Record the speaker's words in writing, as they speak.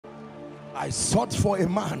I sought for a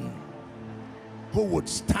man who would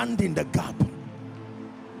stand in the gap.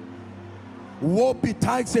 Woe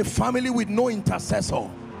betides a family with no intercessor.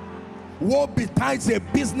 Woe betides a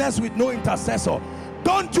business with no intercessor.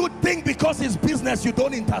 Don't you think because it's business you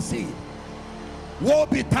don't intercede? Woe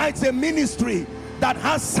betides a ministry that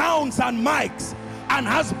has sounds and mics and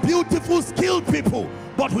has beautiful skilled people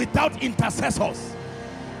but without intercessors.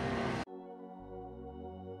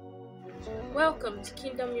 Welcome to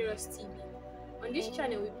Kingdom Mirrors TV. On this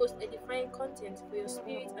channel we post edifying content for your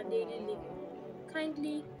spirit and daily living.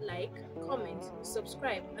 Kindly like, comment,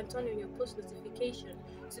 subscribe and turn on your post notification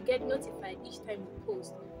to get notified each time we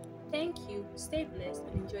post. Thank you, stay blessed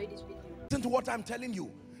and enjoy this video. Listen to what I'm telling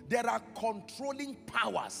you. There are controlling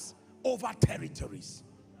powers over territories.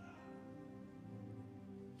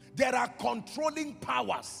 There are controlling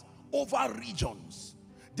powers over regions.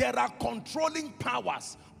 There are controlling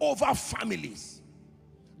powers over families.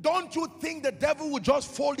 Don't you think the devil will just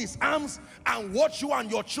fold his arms and watch you and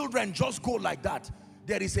your children just go like that?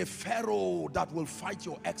 There is a Pharaoh that will fight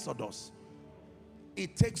your exodus.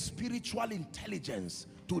 It takes spiritual intelligence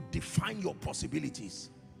to define your possibilities.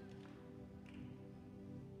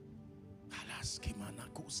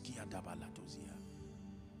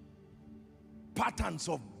 Patterns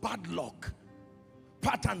of bad luck,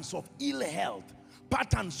 patterns of ill health,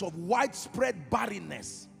 patterns of widespread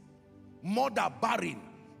barrenness. Mother barren,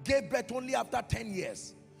 gave birth only after 10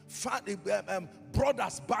 years.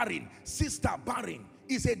 Brothers barren, sister barren,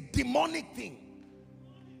 is a demonic thing.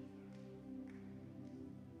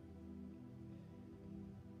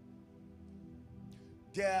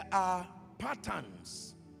 There are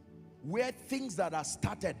patterns where things that are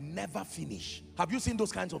started never finish. Have you seen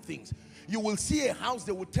those kinds of things? You will see a house,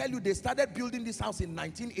 they will tell you they started building this house in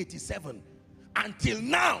 1987. Until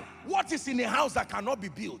now, what is in a house that cannot be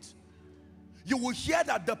built? You will hear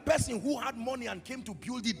that the person who had money and came to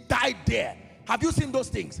build it died there. Have you seen those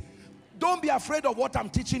things? Don't be afraid of what I'm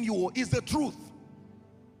teaching you. It's the truth.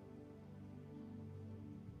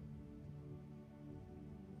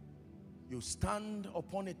 You stand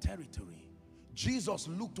upon a territory. Jesus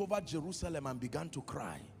looked over Jerusalem and began to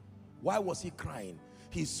cry. Why was he crying?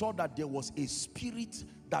 He saw that there was a spirit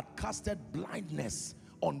that casted blindness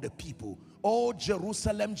on the people. Oh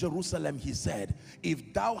Jerusalem, Jerusalem, he said,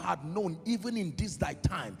 if thou had known even in this thy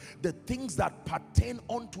time the things that pertain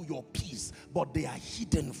unto your peace, but they are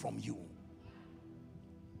hidden from you.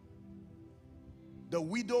 The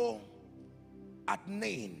widow at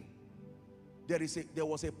Nain, there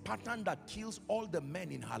was a pattern that kills all the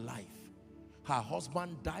men in her life. Her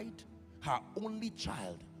husband died, her only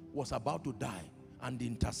child was about to die, and the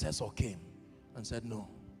intercessor came and said, no,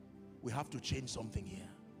 we have to change something here.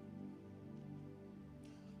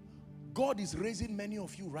 God is raising many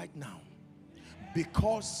of you right now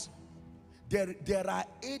because there are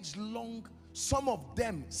age-long, some of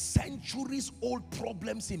them centuries-old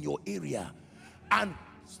problems in your area, and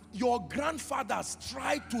your grandfathers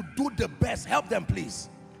tried to do the best. Help them, please.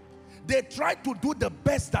 They tried to do the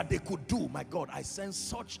best that they could do. My God, I sense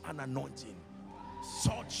such an anointing,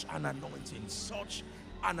 such an anointing, such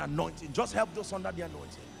an anointing. Just help those under the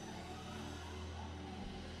anointing.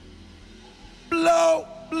 Blow,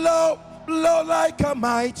 blow, blow like a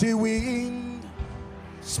mighty wind,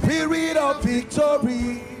 Spirit of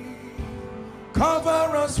victory,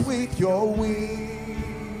 cover us with your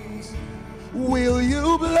wings. Will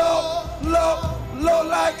you blow, blow, blow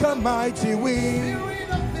like a mighty wind, Spirit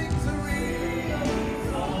of victory,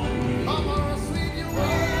 cover us with your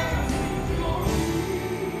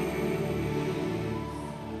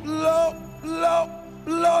wings. Blow, blow,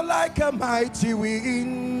 blow like a mighty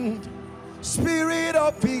wind, Spirit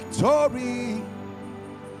of victory,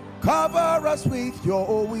 cover us with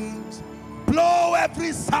your wings. Blow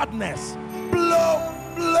every sadness, blow,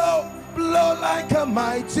 blow, blow like a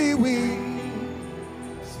mighty wind,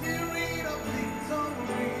 Spirit of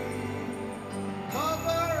victory, cover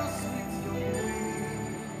us with your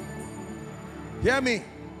wings. Hear me.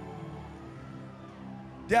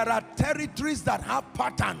 There are territories that have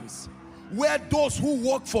patterns where those who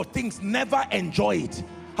work for things never enjoy it.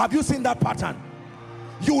 Have you seen that pattern?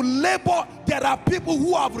 You labor. There are people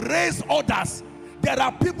who have raised others. There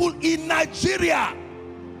are people in Nigeria,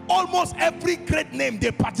 almost every great name,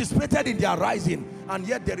 they participated in their rising, and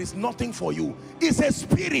yet there is nothing for you. It's a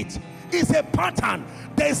spirit, it's a pattern.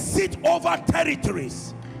 They sit over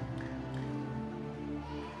territories.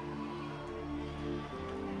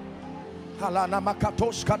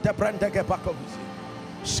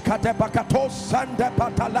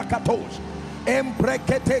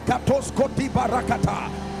 Embrekete katos koti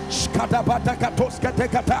barakata, shkadabata katos kete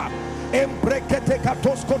kata. Embrekete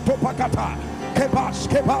katoskoto pakata. Kebash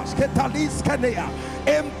ketalis kanea.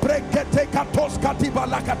 Embrekete katoskati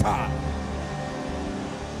balakata.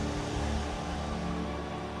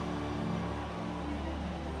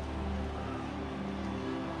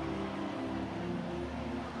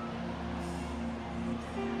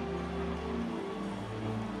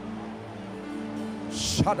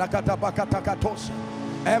 Shadakata bakata katos.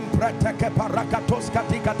 Embreteke parakatos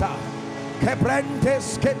katikata.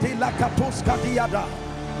 Kebrentes ketilakatos katiada.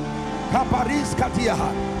 Kaparis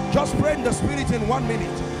katiaha. Just pray in the spirit in 1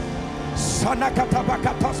 minute. Sanakata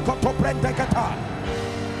bakatas koto brendekata.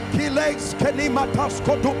 Kilex kenimatas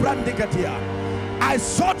koto brandikatia. I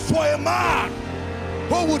sought for a man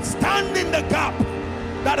who would stand in the gap,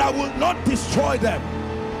 that I will not destroy them.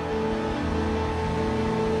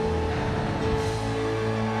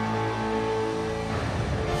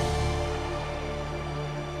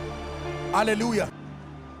 Hallelujah.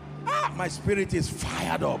 My spirit is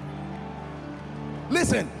fired up.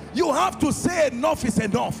 Listen, you have to say enough is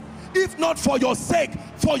enough. If not for your sake,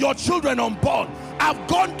 for your children unborn. I've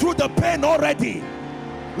gone through the pain already.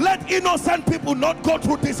 Let innocent people not go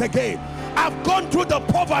through this again. I've gone through the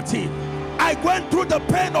poverty. I went through the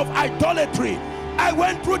pain of idolatry. I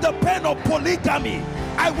went through the pain of polygamy.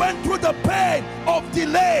 I went through the pain of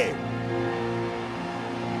delay.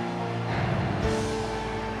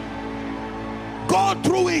 Go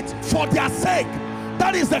through it for their sake.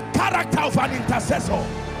 That is the character of an intercessor.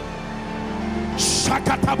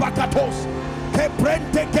 Shakata bakatos.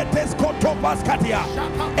 Kebrente ketes kotobas katia.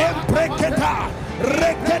 Embreketa.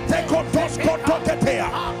 Rekete kotos kotoketea.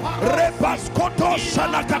 Rebas kotos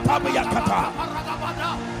shanakatabiyakata.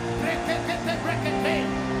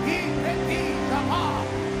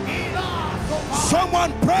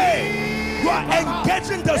 Someone pray. You are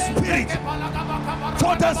engaging the spirit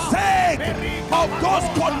for the sake of those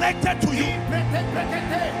connected to you.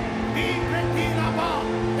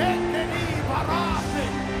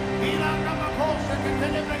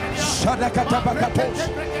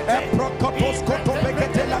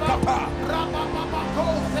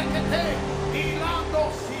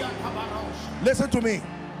 Listen to me.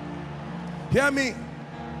 Hear me.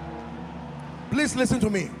 Please listen to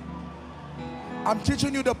me. I'm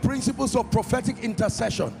teaching you the principles of prophetic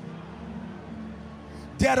intercession.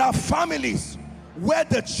 There are families where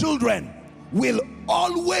the children will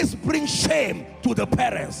always bring shame to the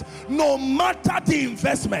parents, no matter the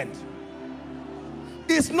investment.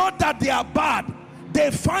 It's not that they are bad. They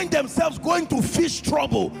find themselves going to fish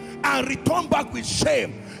trouble and return back with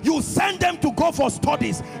shame. You send them to go for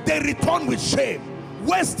studies, they return with shame,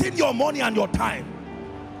 wasting your money and your time.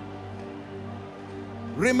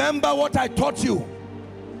 Remember what I taught you.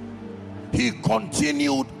 He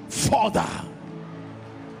continued further.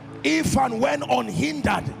 If and when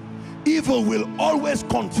unhindered, evil will always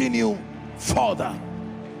continue further.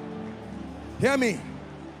 Hear me.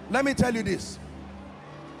 Let me tell you this.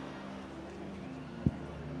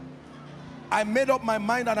 I made up my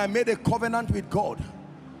mind and I made a covenant with God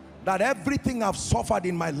that everything I've suffered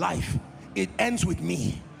in my life, it ends with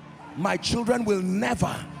me. My children will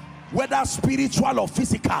never, whether spiritual or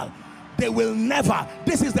physical, they will never.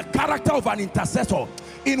 This is the character of an intercessor.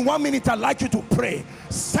 In 1 minute, I'd like you to pray.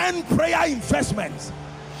 Send prayer investments.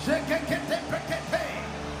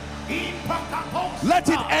 Let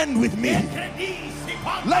it end with me.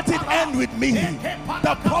 Let it end with me.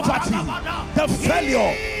 The poverty, the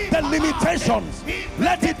failure, the limitations.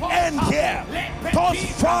 Let it end here. Thus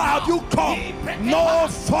far have you come, no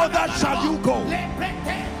further shall you go.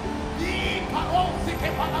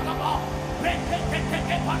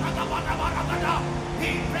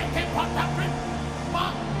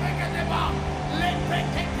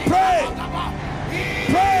 Pray,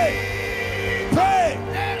 pray, pray.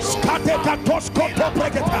 Skatekatos koto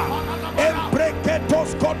preketa,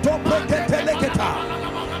 embreketos koto prekete leketa.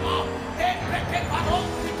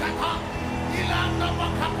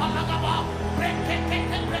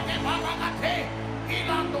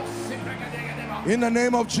 In the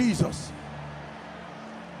name of Jesus.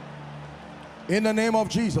 In the name of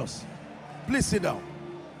Jesus. Please sit down.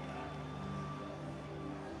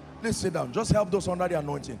 Please sit down. Just help those under the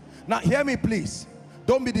anointing. Now hear me please.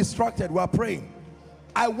 Don't be distracted. We are praying.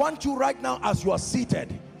 I want you right now, as you are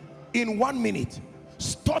seated, in 1 minute,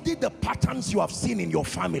 study the patterns you have seen in your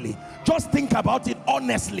family. Just think about it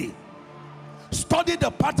honestly. Study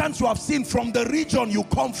the patterns you have seen from the region you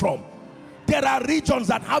come from. There are regions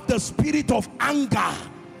that have the spirit of anger.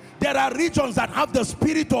 There are regions that have the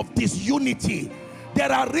spirit of disunity.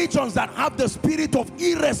 There are regions that have the spirit of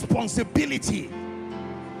irresponsibility.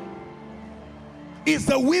 It's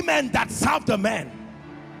the women that serve the men.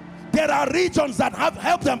 There are regions that have,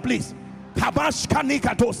 help them please,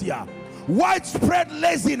 widespread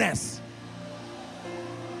laziness.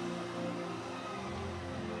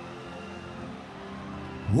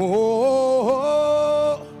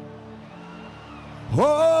 Whoa,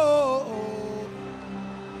 whoa,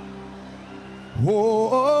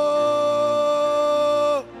 whoa,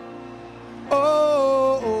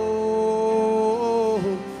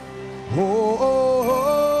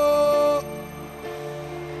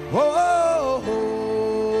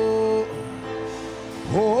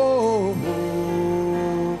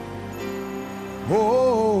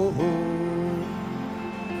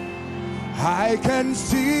 I can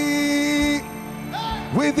see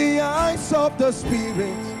with the eyes of the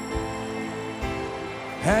Spirit,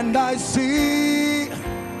 and I see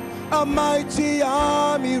a mighty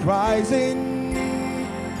army rising.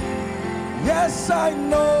 Yes, I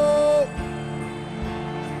know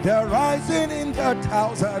they're rising in the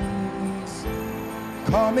thousands,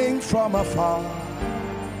 coming from afar,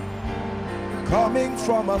 coming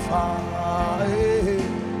from afar.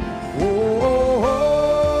 Oh, oh, oh,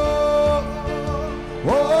 oh,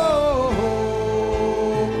 oh,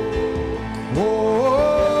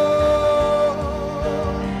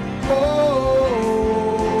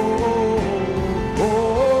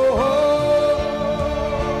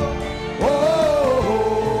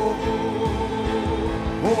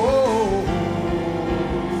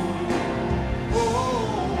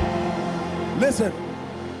 listen,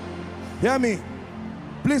 hear me.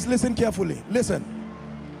 Please listen carefully. Listen.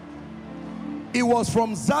 It was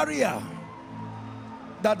from Zaria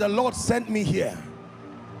that the Lord sent me here.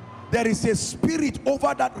 There is a spirit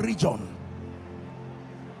over that region.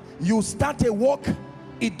 You start a work,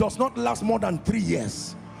 it does not last more than 3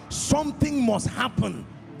 years. Something must happen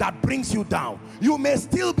that brings you down. You may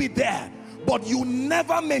still be there, but you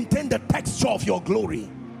never maintain the texture of your glory.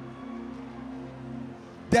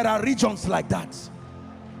 There are regions like that.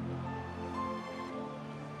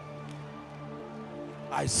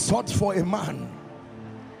 I sought for a man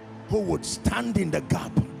who would stand in the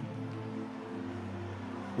gap.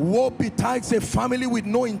 Woe betides a family with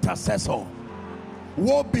no intercessor.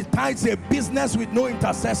 Woe betides a business with no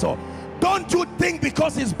intercessor. Don't you think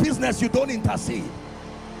because it's business you don't intercede?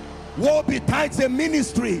 Woe betides a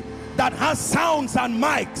ministry that has sounds and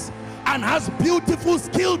mics and has beautiful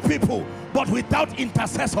skilled people but without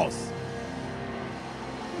intercessors.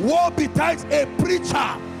 Woe betides a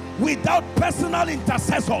preacher without personal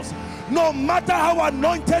intercessors. No matter how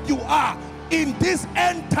anointed you are in these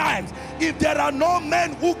end times, if there are no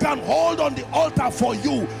men who can hold on the altar for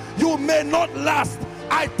you, you may not last.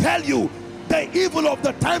 I tell you, the evil of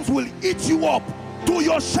the times will eat you up to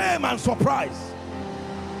your shame and surprise.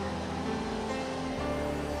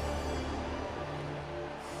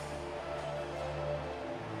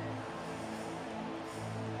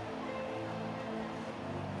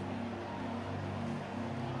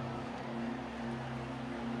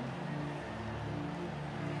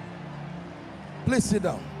 Please sit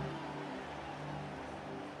down.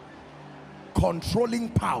 Controlling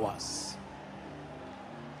powers.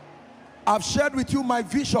 I've shared with you my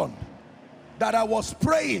vision that I was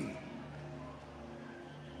praying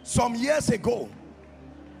some years ago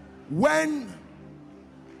when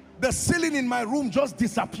the ceiling in my room just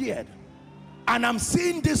disappeared, and I'm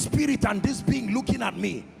seeing this spirit and this being looking at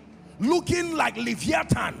me, looking like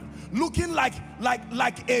Leviathan, looking like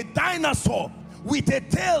a dinosaur with a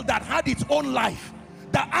tail that had its own life.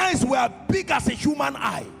 The eyes were big as a human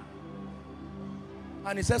eye.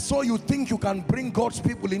 And he says, so you think you can bring God's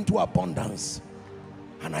people into abundance?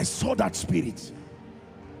 And I saw that spirit.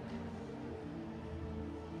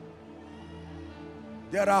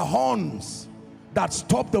 There are horns that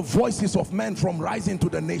stop the voices of men from rising to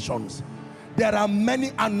the nations. There are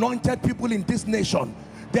many anointed people in this nation.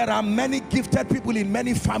 There are many gifted people in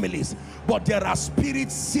many families, but there are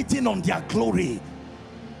spirits sitting on their glory.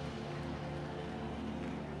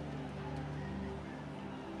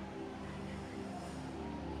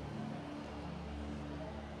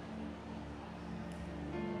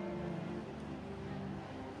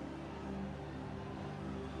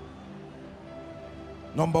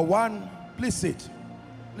 Number one, please sit.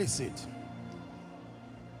 Please sit.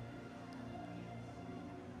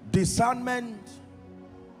 Discernment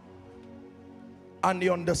and the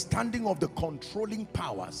understanding of the controlling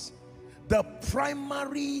powers. The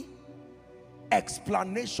primary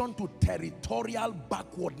explanation to territorial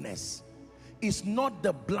backwardness is not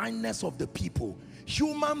the blindness of the people.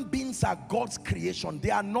 Human beings are God's creation.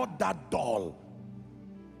 They are not that dull.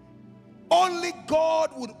 Only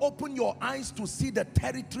God would open your eyes to see the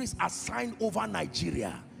territories assigned over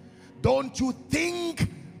Nigeria. Don't you think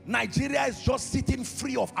Nigeria is just sitting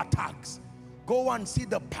free of attacks. Go and see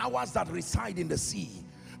the powers that reside in the sea,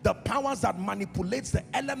 the powers that manipulates the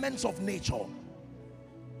elements of nature.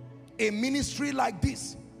 A ministry like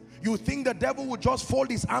this, you think the devil would just fold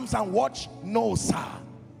his arms and watch? No, sir.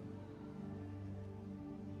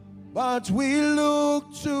 But we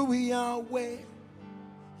look to Yahweh,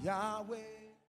 Yahweh.